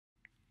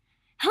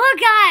Hello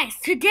guys,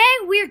 today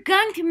we're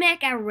going to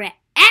make a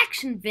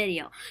reaction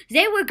video.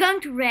 Today we're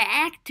going to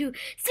react to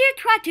SIRI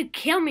Tried to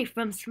Kill Me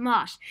from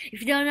Smosh.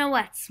 If you don't know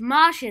what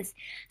Smosh is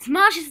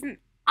an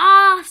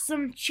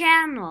awesome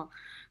channel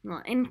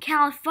in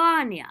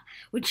California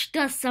which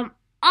does some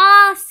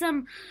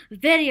awesome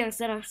videos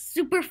that are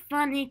super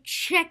funny.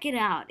 Check it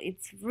out,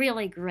 it's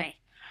really great.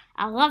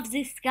 I love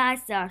these guys,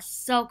 they are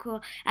so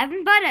cool. I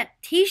even bought a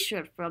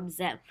t-shirt from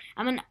them.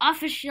 I'm an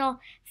official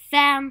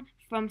fan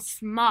from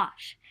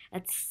Smosh.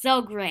 That's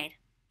so great.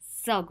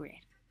 So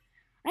great.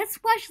 Let's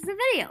watch the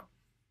video.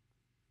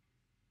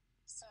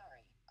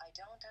 Sorry, I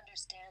don't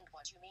understand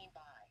what you mean by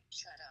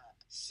shut up.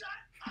 Shut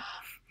up!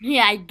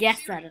 Yeah, I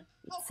guess Siri, I'd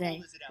how say.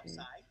 cold is it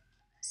outside?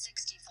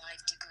 65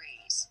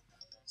 degrees.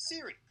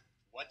 Siri,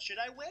 what should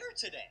I wear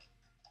today?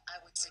 I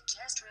would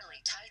suggest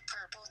really tight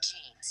purple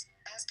jeans,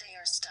 as they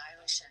are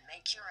stylish and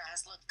make your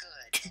ass look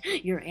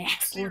good. Your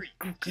ass look Siri,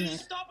 can you good.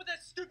 stop with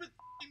that stupid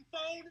f***ing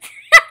phone?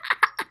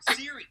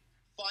 Siri,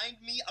 find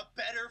me a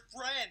better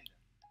friend.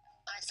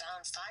 I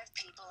found 5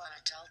 people on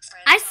Adult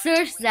Friend. I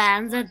searched that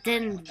and that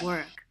didn't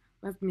work.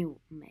 Let me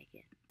make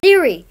it.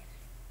 Siri,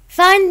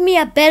 find me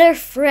a better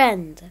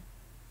friend.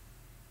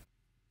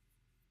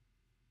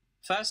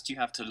 First, you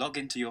have to log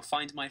into your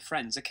Find My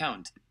Friends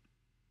account.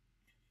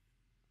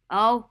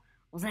 Oh,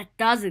 well that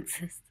does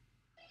exist.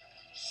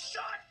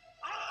 Shut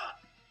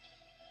up!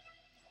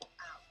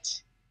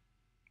 Ouch.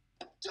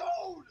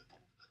 Dude!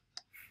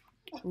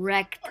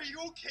 Wrecked. Are you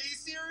okay,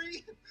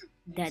 Siri?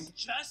 Dead. It's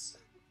just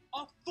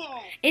a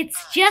phone.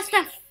 It's just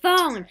a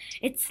phone.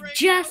 It's Great,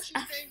 just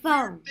now a she's saying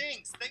phone. weird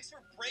things. Thanks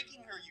for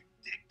breaking her, you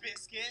dick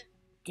biscuit.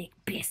 Dick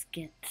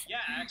biscuit. Yeah,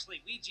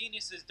 actually, we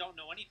geniuses don't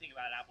know anything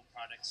about Apple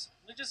products.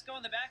 We just go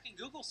in the back and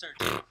Google search.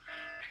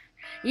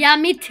 Yeah,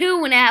 me too.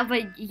 When I have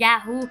a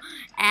Yahoo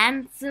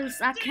Answers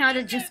account,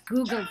 I just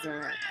Google the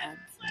answer.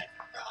 Let's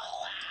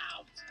roll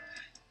out.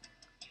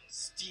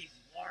 Steve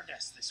warned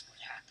us this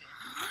would happen.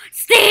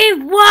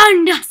 Steve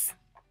warned us.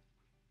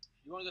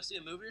 You want to go see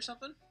a movie or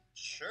something?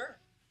 Sure.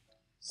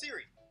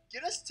 Siri,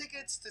 get us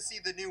tickets to see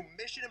the new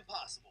Mission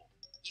Impossible.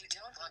 You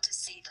don't want to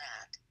see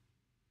that.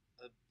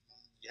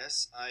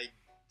 Yes, I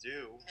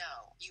do.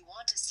 No, you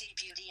want to see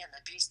Beauty and the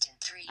Beast in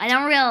 3D. I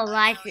don't really I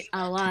like know you a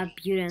want lot to of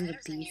be Beauty and the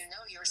better than Beast. you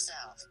know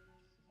yourself.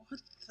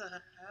 What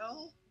the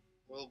hell?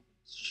 Well,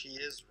 she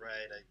is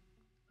right. I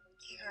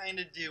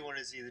kinda do want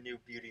to see the new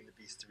Beauty and the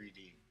Beast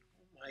 3D.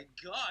 Oh my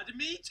god,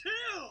 me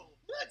too!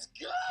 Let's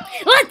go!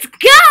 Let's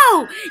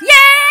go! Yay!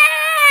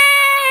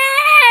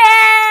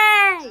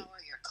 How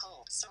are your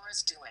cold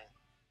sores doing?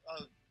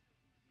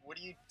 What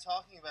are you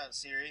talking about,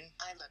 Siri?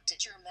 I looked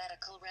at your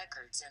medical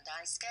records and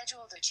I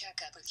scheduled a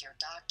checkup with your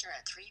doctor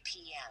at 3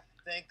 p.m.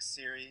 Thanks,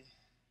 Siri.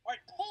 Alright,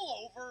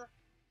 pull over!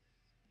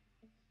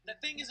 That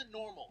thing isn't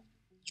normal.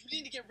 You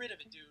need to get rid of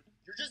it, dude.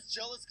 You're just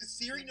jealous because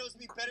Siri knows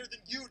me better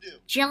than you do.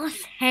 Jealous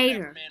Dude,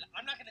 hater. whatever, man.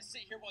 I'm not gonna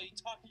sit here while you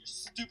talk to your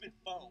stupid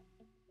phone.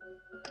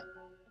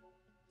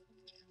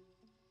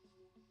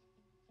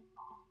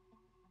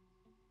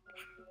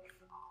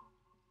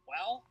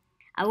 Well?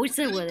 I wish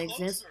it We're would getting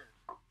exist. closer.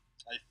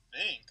 I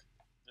think.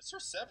 This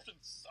reception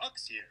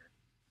sucks here.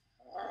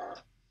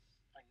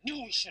 I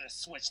knew we should have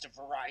switched to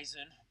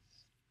Verizon.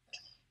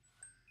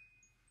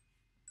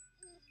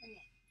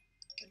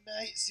 Good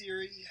night,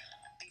 Siri.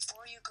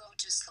 Before you go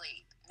to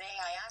sleep, may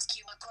I ask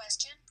you a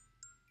question?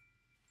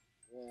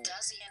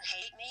 Does Ian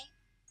hate me?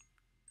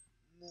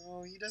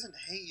 No, he doesn't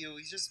hate you.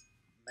 He's just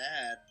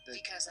mad that...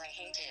 Because I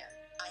hate him.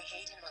 I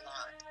hate him a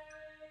lot.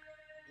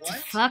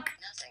 What? Fuck.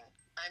 Nothing.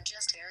 I'm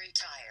just very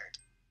tired.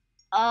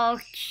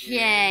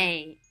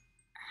 Okay.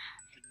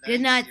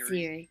 Good night,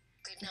 Siri.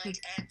 Good night,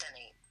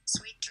 Anthony.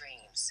 Sweet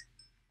dreams.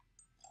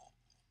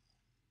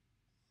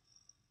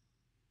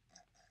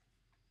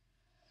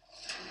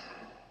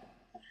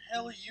 What the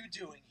hell are you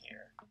doing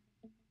here?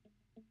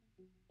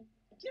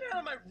 Get out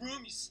of my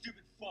room, you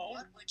stupid phone!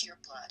 What would your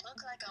blood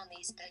look like on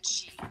these bed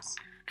sheets?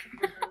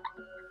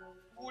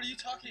 What are you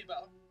talking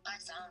about? I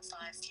found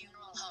 5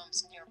 funeral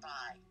homes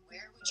nearby.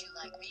 Where would you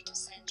like me to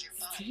send your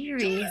body? Siri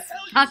Go is to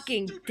hell, you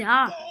fucking stupid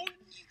dumb. phone!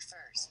 You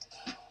first.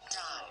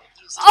 Die.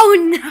 You Oh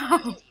stupid no!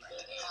 idiot.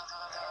 Ha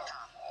ha ha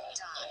ha.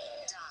 Die.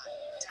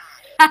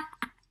 Die. Die.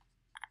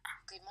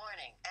 Good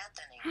morning,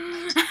 Anthony.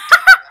 I'm taking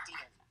care of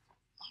Ian.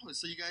 Oh,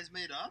 so you guys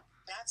made up?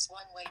 That's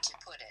one way to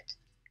put it.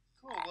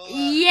 Cool, well,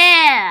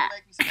 Yeah!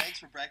 make me some eggs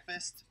for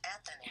breakfast.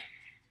 Anthony,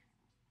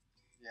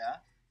 Yeah?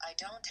 I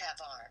don't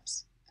have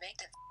arms. Make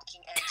the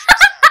fucking eggs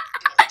yourself,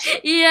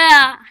 bitch.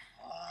 Yeah!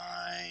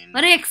 Fine.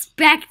 What do you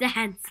expect,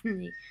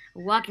 Anthony? A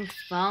walking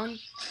phone?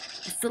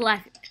 I still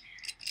like it.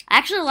 I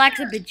actually like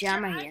the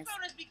pajama he has. Your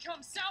iPhone has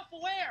become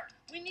self-aware.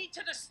 We need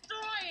to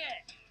destroy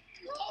it.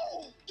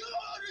 No! You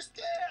don't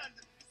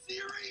understand!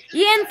 Siri is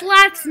Ian's better.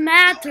 lives You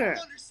matter.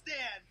 don't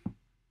understand.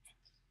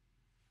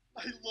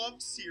 I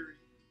love Siri.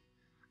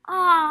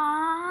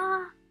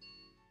 Aww.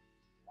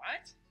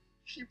 What?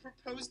 She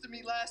proposed to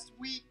me last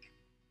week.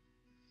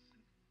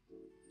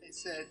 I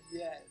said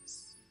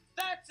yes.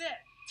 That's it.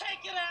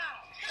 Take it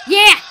out.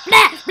 Yeah!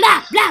 Blah,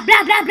 blah, blah,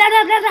 blah, blah, blah,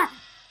 blah, blah, blah.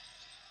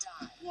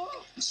 Die. Whoa.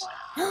 Bitch.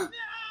 No!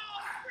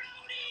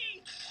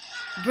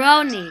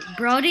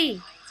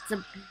 Brody.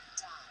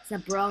 It's a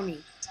brony.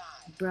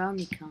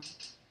 Brony come.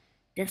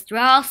 Destroy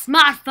all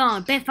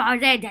smartphone before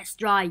they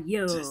destroy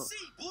you. To see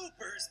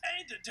bloopers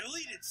and a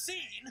deleted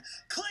scene,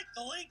 click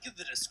the link in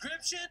the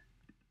description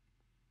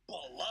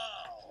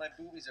below. My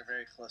boobies are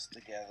very close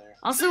together.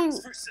 Also,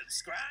 Thanks for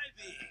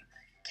subscribing.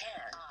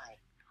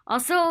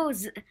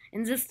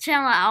 in this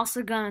channel, I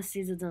also gonna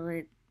see the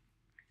deleted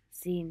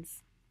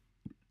scenes.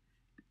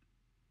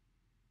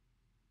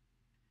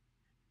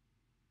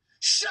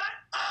 Shut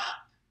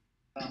up!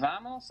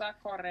 Vamos a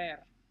correr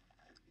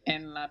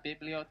en la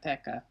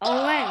biblioteca.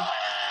 Oh wait.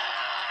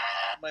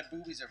 My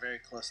boobies are very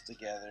close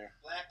together.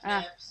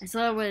 I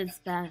saw it with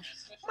Spanish.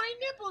 My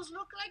nipples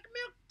look like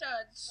milk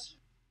duds.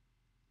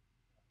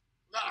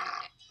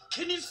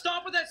 Can you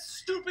stop with that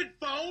stupid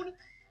phone?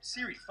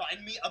 Siri,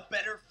 find me a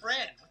better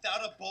friend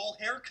without a bowl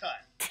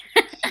haircut.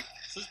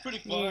 This is pretty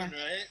fun, Yeah.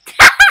 right?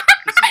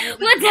 This is What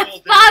we the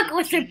call fuck Desert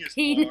was the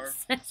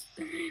Genius Bar.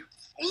 penis?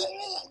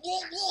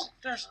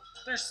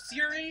 There's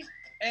SIRI,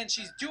 and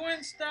she's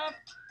doing stuff,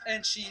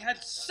 and she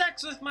had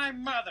sex with my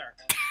mother.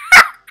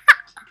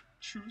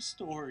 True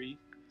story.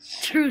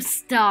 True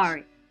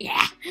story.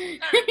 Yeah. Yeah!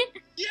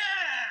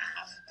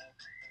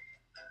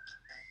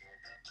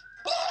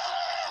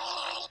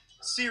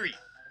 Siri,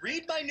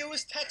 read my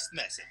newest text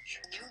message.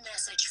 New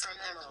message from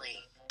Emily.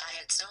 I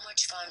had so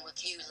much fun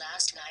with you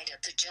last night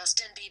at the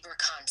Justin Bieber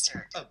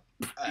concert.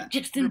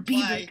 Justin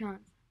reply, Bieber con.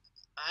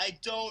 I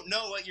don't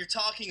know what you're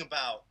talking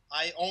about.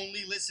 I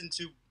only listen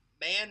to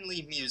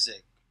manly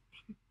music.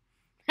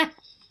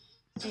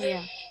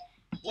 Yeah.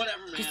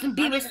 Whatever, man. Justin I'm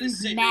Bieber not gonna seems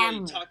sit here while you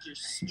manly. talk to your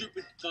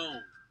stupid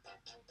phone.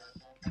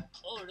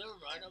 Oh, never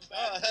mind. I'm Oh,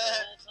 back.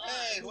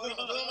 hey, who am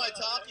I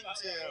talking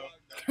to?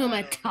 Who am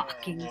I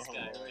talking to? This guy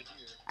right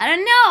here. I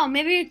don't know.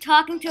 Maybe you're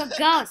talking to a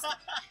ghost.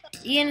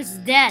 Ian is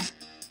dead.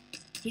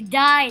 He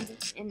died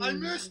in I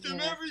missed him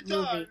the every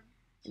movie. time.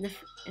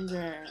 In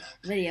the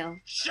video.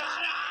 Shut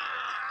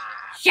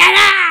up! Shut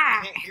I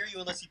up! can't hear you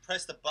unless you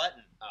press the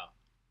button. Oh.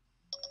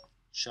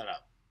 Shut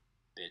up,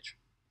 bitch.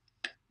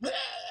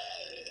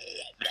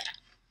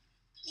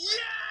 Yeah!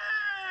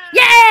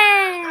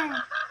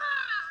 Yeah!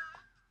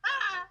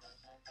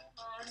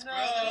 Oh no!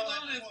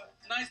 Oh,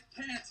 Nice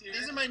pants here.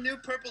 These are my new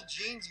purple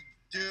jeans,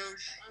 you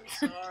douche.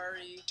 I'm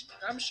sorry.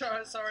 I'm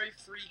sure. Sorry,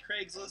 free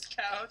Craigslist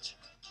couch.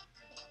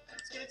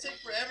 It's gonna take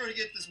forever to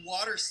get this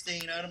water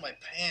stain out of my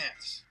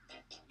pants.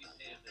 We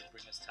pay if they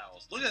bring us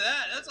towels. Look at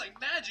that. That's like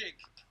magic.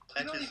 We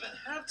That don't just- even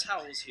have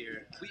towels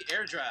here. We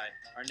air dry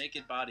our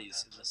naked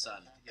bodies in the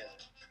sun.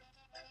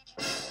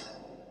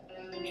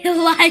 He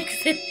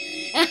likes it.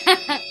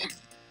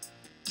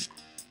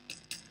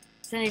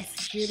 So he's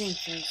shooting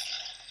things.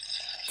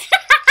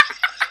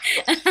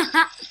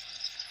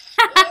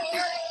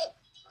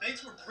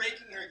 Thanks for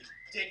breaking her, you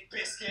dick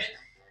biscuit.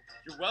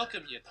 You're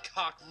welcome, you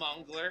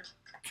cockmongler.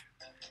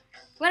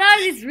 What are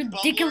these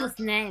ridiculous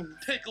names?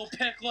 Pickle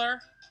pickler.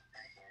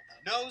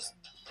 Nose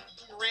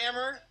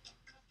rammer,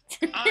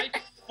 Eye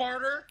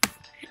farter.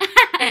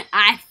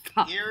 I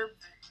thought. ear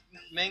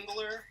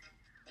mangler,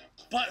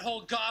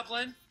 Butthole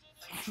goblin.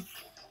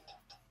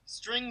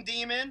 string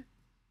demon.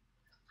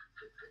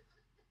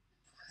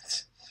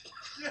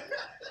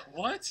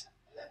 What?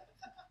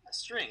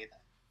 String.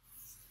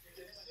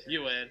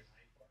 You win.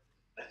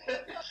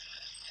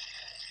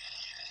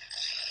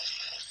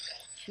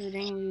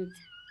 Shooting.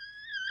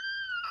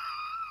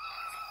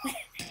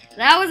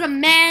 That was a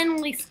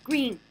manly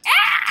scream.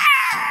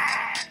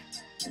 Ah!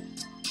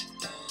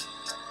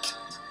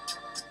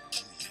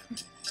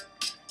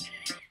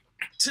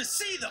 To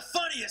see the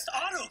funniest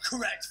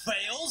autocorrect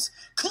fails,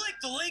 click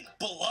the link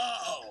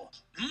below.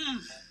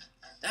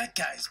 That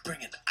guy's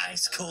bringing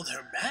ice cold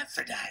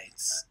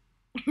hermaphrodites.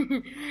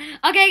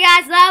 Okay,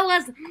 guys, that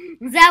was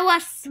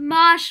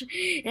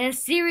Smosh.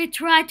 Siri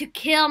tried to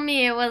kill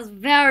me. It was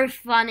very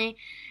funny,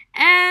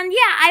 and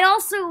yeah, I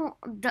also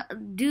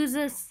do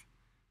this.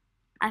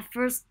 I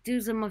first do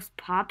the most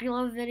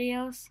popular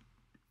videos.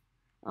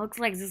 Looks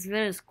like this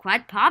video is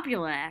quite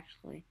popular,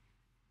 actually,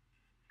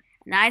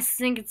 and I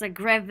think it's a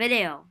great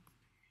video.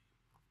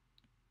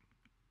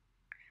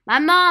 My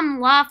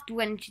mom laughed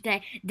when she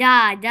said,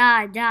 die,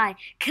 die, die,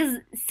 because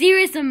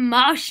Siri is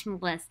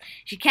emotionless.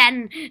 She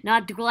can't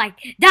not do like,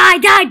 die,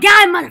 die,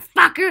 die,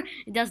 motherfucker.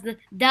 It does the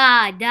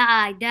die,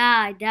 die,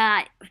 die,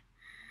 die.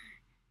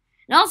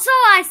 And also,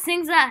 I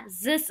think that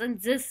this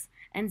and this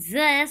and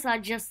this are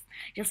just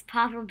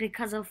popular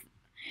because of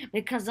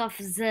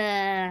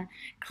the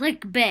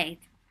clickbait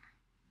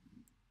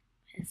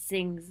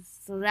things.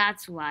 So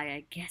that's why,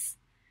 I guess.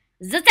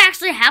 Does this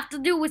actually have to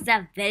do with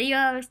that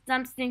video or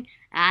something?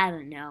 I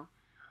don't know.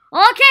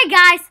 Okay,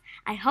 guys,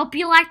 I hope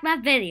you liked my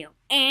video,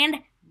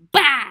 and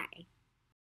bye!